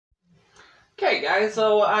Okay guys,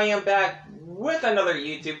 so I am back with another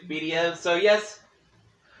YouTube video. So yes,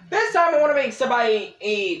 this time I want to make somebody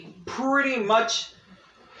a pretty much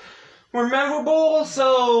more memorable.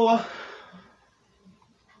 So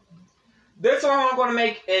this one I'm going to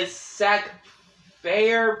make is Zack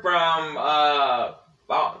from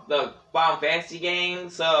the Final Fantasy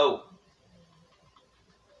game. So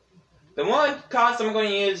the one costume I'm going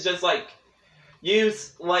to use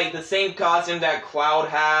use the same costume that Cloud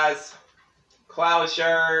has. Cloud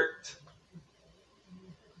shirt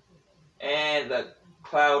and the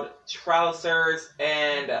Cloud trousers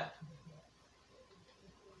and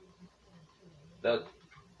the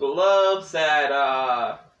gloves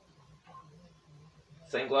that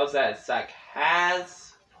same gloves that Zack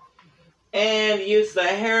has, and use the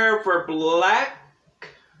hair for black.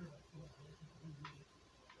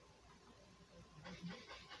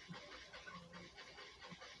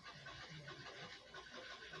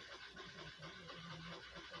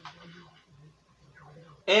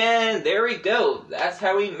 And there we go. That's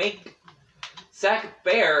how we make Zack.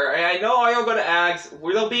 And I know you're gonna ask,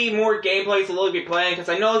 will there be more gameplays to be playing? Because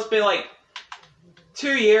I know it's been like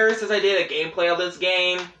 2 years since I did a gameplay of this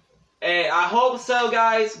game. And I hope so,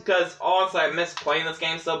 guys, because honestly I miss playing this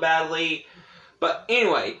game so badly. But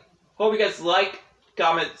anyway, hope you guys like,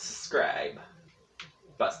 comment, subscribe.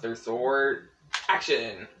 Buster Sword,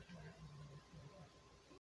 action!